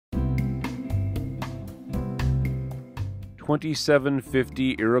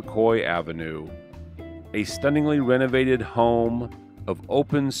2750 Iroquois Avenue, a stunningly renovated home of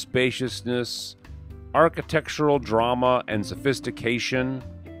open spaciousness, architectural drama and sophistication,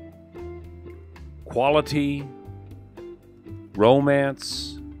 quality,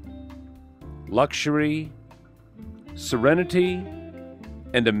 romance, luxury, serenity,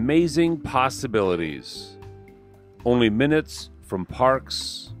 and amazing possibilities. Only minutes from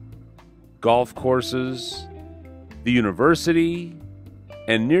parks, golf courses, the university,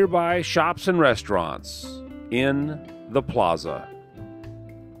 and nearby shops and restaurants in the plaza.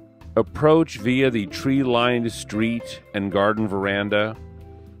 Approach via the tree-lined street and garden veranda,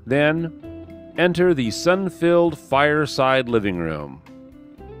 then enter the sun-filled fireside living room,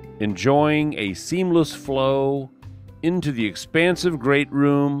 enjoying a seamless flow into the expansive great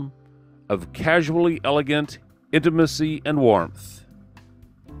room of casually elegant intimacy and warmth.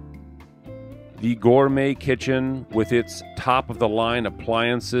 The gourmet kitchen with its top-of-the-line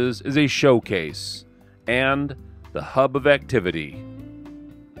appliances is a showcase and the hub of activity.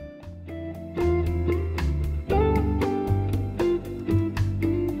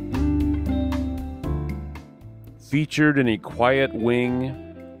 Featured in a quiet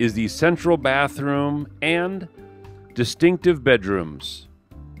wing is the central bathroom and distinctive bedrooms,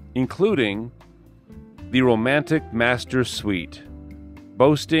 including the romantic master suite,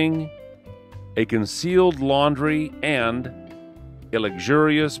 boasting a concealed laundry and a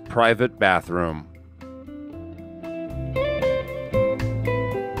luxurious private bathroom.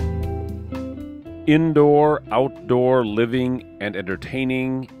 Indoor, outdoor living and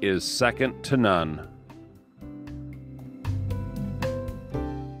entertaining is second to none.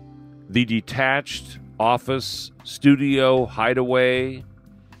 The detached office studio hideaway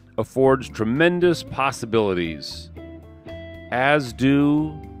affords tremendous possibilities, as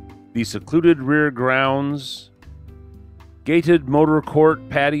do the secluded rear grounds, gated motor court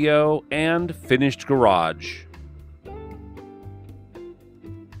patio, and finished garage.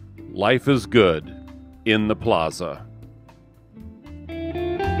 Life is good in the plaza.